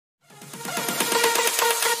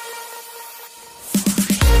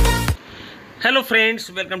Hello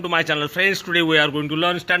friends, welcome to my channel. Friends, today we are going to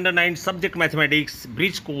learn standard 9 subject mathematics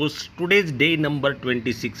bridge course. Today's day number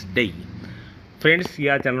 26 day. Friends,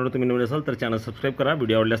 या चॅनलवर तुम्ही नवीन असाल तर channel subscribe करा,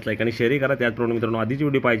 video आवडल्यास like आणि share करा. त्याचप्रमाणे मित्रांनो आधीची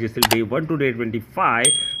व्हिडिओ पाहिजे असेल डे 1 to डे 25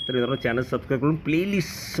 तर मित्रांनो चॅनल सबस्क्राईब करून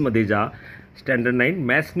प्लेलिस्टमध्ये जा. स्टँडर्ड 9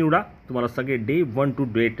 मॅथ्स निवडा. तुम्हाला सगळे डे 1 to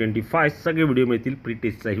डे 25 सगळे व्हिडिओ मिळतील. प्री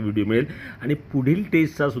टेस्टचाही व्हिडिओ मिळेल आणि पुढील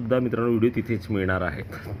टेस्टचा सुद्धा मित्रांनो व्हिडिओ तिथेच मिळणार आहे.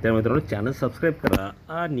 त्यामुळे मित्रांनो चॅनल सबस्क्राईब करा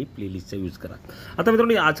आणि प्लेलिस्टचा यूज करा. आता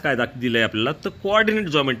मित्रांनो आज काय दिलं आहे आपल्याला तर कोऑर्डिनेट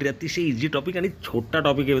जॉमेट्री. अतिशय इझी टॉपिक आणि छोटा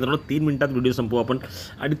टॉपिक आहे मित्रांनो. 3 मिनिटात व्हिडिओ संपवू आपण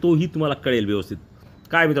आणि तोही तुम्हाला कळेल व्यवस्थित.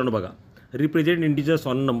 काय मित्रांनो बघा, represent integers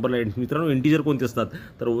on number line. मित्रांनो इंटिजर कोणते असतात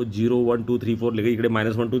तर 0 1 2 3 4 इकडे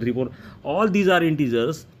 -1 2 3 4 all these R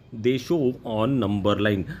integers they show on number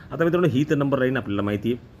line. आता मित्रांनो ही तर नंबर लाईन आपल्याला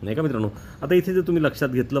माहिती आहे नाही का मित्रांनो. आता इथे जर तुम्ही लक्षात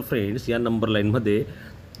घेतलं फ्रेंड्स, या नंबर लाईनमध्ये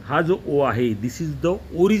हा जो ओ आहे दिस इज द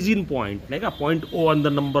ओरिजिन पॉईंट नाही का. Point O on the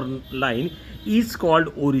number line is called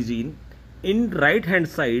origin. In right hand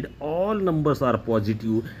side all numbers are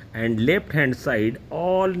positive and left hand side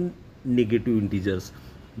all negative integers.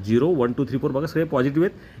 0 1 2 3 4 बघा सगळे पॉझिटिव्ह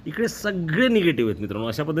आहेत, इकडे सगळे निगेटिव्ह आहेत मित्रांनो.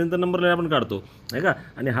 अशा पद्धतीने नंबर लाईन आपण काढतो नाही का.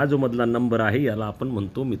 आणि हा जो मधला नंबर आहे याला आपण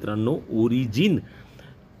म्हणतो मित्रांनो origin.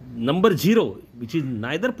 Number 0 which is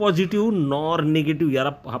neither positive nor negative.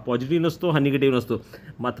 याला हा पॉझिटिव्ह नसतो, हा निगेटिव्ह नसतो.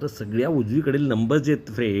 मात्र सगळ्या उजवीकडील नंबर जे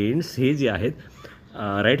आहेत फ्रेंड्स हे जे आहेत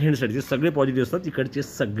राईट हँड साईडचे सगळे पॉझिटिव्ह असतात, इकडचे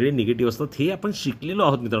सगळे निगेटिव्ह असतात. हे आपण शिकलेलो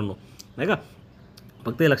आहोत मित्रांनो नाही का.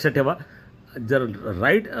 फक्त हे लक्षात ठेवा, जर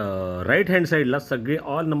राईट हँड साईडला सगळे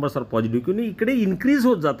ऑल नंबर्स आर पॉझिटिव्ह किंवा इकडे इन्क्रीज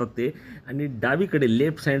होत जातात ते, आणि डावीकडे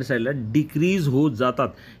लेफ्ट हँड साईडला डिक्रीज होत जातात.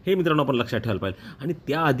 हे मित्रांनो आपण लक्षात ठेवायला पाहिजे. आणि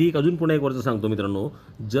त्याआधी अजून पुन्हा एक वरचं सांगतो मित्रांनो,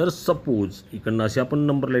 जर सपोज इकडनं अशी आपण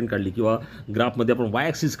नंबर लाईन काढली किंवा ग्राफमध्ये आपण वाय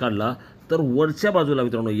ॲक्सिस काढला तर वरच्या बाजूला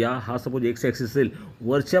मित्रांनो हा सपोज एक्स ॲक्सिस असेल,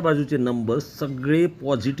 वरच्या बाजूचे नंबर सगळे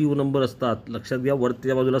पॉझिटिव्ह नंबर असतात. लक्षात घ्या,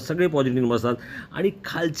 वरच्या बाजूला सगळे पॉझिटिव्ह नंबर असतात आणि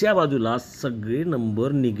खालच्या बाजूला सगळे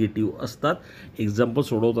नंबर निगेटिव्ह असतात. एक्झाम्पल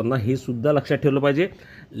सोडवताना हे सुद्धा लक्षात ठेवलं पाहिजे.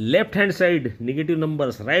 Left hand side negative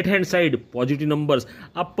numbers, right hand side positive numbers,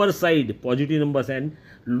 upper side positive numbers and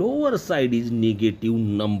lower side is negative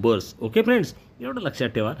numbers. Okay friends, एवढं लक्षात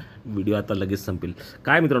ठेवा. व्हिडिओ आता लगेच संपेल.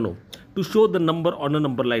 काय मित्रांनो, to show the number on a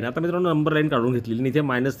number line. आता मित्रांनो नंबर लाईन काढून घेतलेली आणि इथे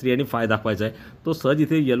 -3 आणि 5 दाखवायचा आहे. तो सहज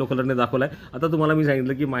इथे येलो कलरने दाखवला आहे. आता तुम्हाला मी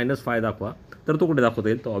सांगितलं की -5 दाखवा, तर तो कुठे दाखवता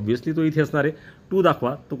येईल, तर ऑब्व्हियसली तो इथे असणार आहे. 2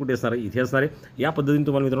 दाखवा, तो कुठे असणार आहे, इथे असणार आहे. या पद्धतीने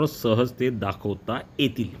तुम्हाला मित्रांनो सहज ते दाखवता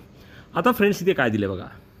येतील. आता फ्रेंड्स इथे काय दिले बघा,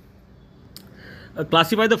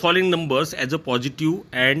 classify the following numbers as a positive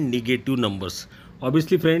and negative numbers.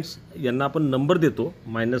 Obviously friends यांना आपण नंबर देतो,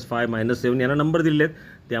 -5 -7 यांना नंबर दिलेले आहेत,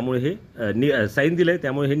 त्यामुळे हे साईन दिलं आहे,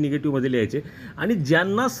 त्यामुळे हे निगेटिव्हमध्ये लिहायचे. आणि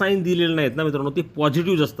ज्यांना साईन दिलेले नाहीत ना मित्रांनो ते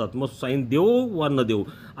पॉझिटिव्ह असतात. मग साईन देऊ वा न देऊ.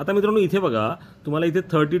 आता मित्रांनो इथे बघा, तुम्हाला इथे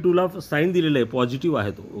 32ला साईन दिलेलं आहे, पॉझिटिव्ह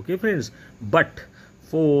आहे तो. ओके फ्रेंड्स, बट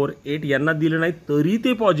 4 8 यांना दिलं नाही तरी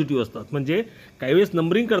ते पॉझिटिव्ह असतात. म्हणजे काही वेळेस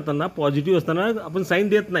नंबरिंग करताना पॉझिटिव्ह असताना आपण साईन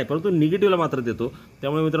देत नाही, परंतु निगेटिव्हला मात्र देतो.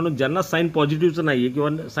 त्यामुळे मित्रांनो ज्यांना साईन पॉझिटिव्हचं नाही आहे किंवा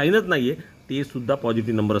साईनच नाही आहे ते सुद्धा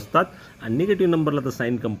पॉझिटिव्ह नंबर असतात. आणि निगेटिव्ह नंबरला तर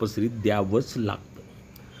साईन कंपल्सरी द्यावंच लागतं.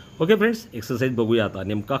 ओके फ्रेंड्स, एक्सरसाइज बघूया आता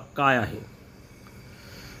नेमका काय आहे.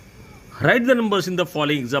 Write the numbers in the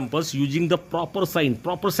following examples using the proper sine.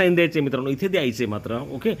 Proper sine द्यायचे मित्रांनो, इथे द्यायचे मात्र.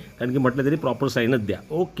 ओके, कारण की म्हटलं तरी प्रॉपर साईनच द्या.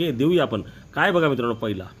 ओके, देऊया आपण. काय बघा मित्रांनो,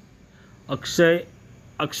 पहिला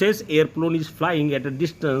अक्षय's airplane is flying at a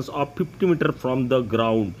distance of 50 metre from the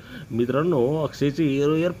ground. मित्रांनो अक्षयचे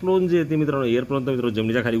एअरप्लेन जे येते मित्रांनो, एअरप्लेन तर मित्रांनो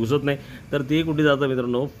जमिनीच्या खाली घुसत नाही, तर ते कुठे जातं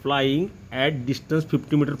मित्रांनो, flying at distance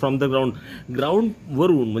 50 metre from the ground.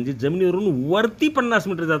 ग्राउंडवरून म्हणजे जमिनीवरून वरती 50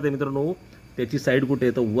 मीटर जाते मित्रांनो. त्याची साईड कुठे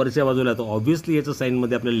आहे, तर वरच्या बाजूला आहे. तर ऑब्व्हियसली याचं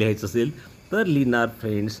साईनमध्ये आपल्याला लिहायचं असेल तर लिहिणार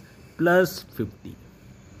फ्रेंड्स +50.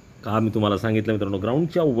 का मी तुम्हाला सांगितलं मित्रांनो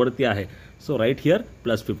ग्राउंडच्या वरती आहे, सो राईट हिअर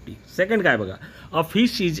 +50. सेकंड काय बघा, a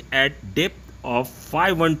fish is at depth of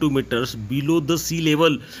 512 metres below the C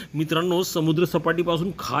level. मित्रांनो समुद्र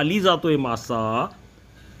सपाटीपासून खाली जातोय मासा.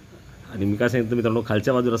 आणि मी काय सांगितलं मित्रांनो,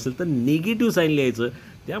 खालच्या बाजूला असेल तर निगेटिव्ह साईन लिहायचं.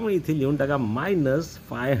 त्यामुळे इथे लिहून टाका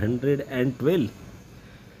 -512.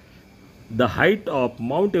 The height of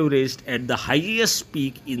mount Everest at the highest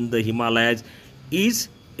peak in the Himalayas is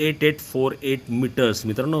 8848 metres.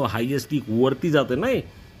 मित्रांनो हायेस्ट पीक वरती जातं नाही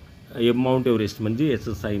माउंट एव्हरेस्ट, म्हणजे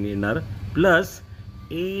याचं साईन येणार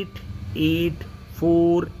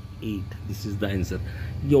 +8848. दिस इज द आन्सर.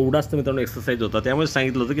 एवढाच तर मित्रांनो एक्सरसाइज होता, त्यामुळे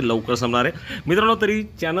सांगितलं होतं की लवकर संपणार आहे मित्रांनो. तरी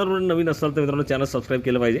चॅनलवर नवीन असाल तर मित्रांनो चॅनल सबस्क्राईब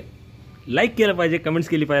केलं पाहिजे, लाईक केलं पाहिजे, कमेंट्स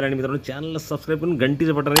केली पाहिजे आणि मित्रांनो चॅनलला सबस्क्राईब करून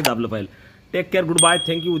घंटीचं बटनही दाबलं पाहिजे. Take care, good bye,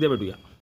 thank you. उद्या भेटूया.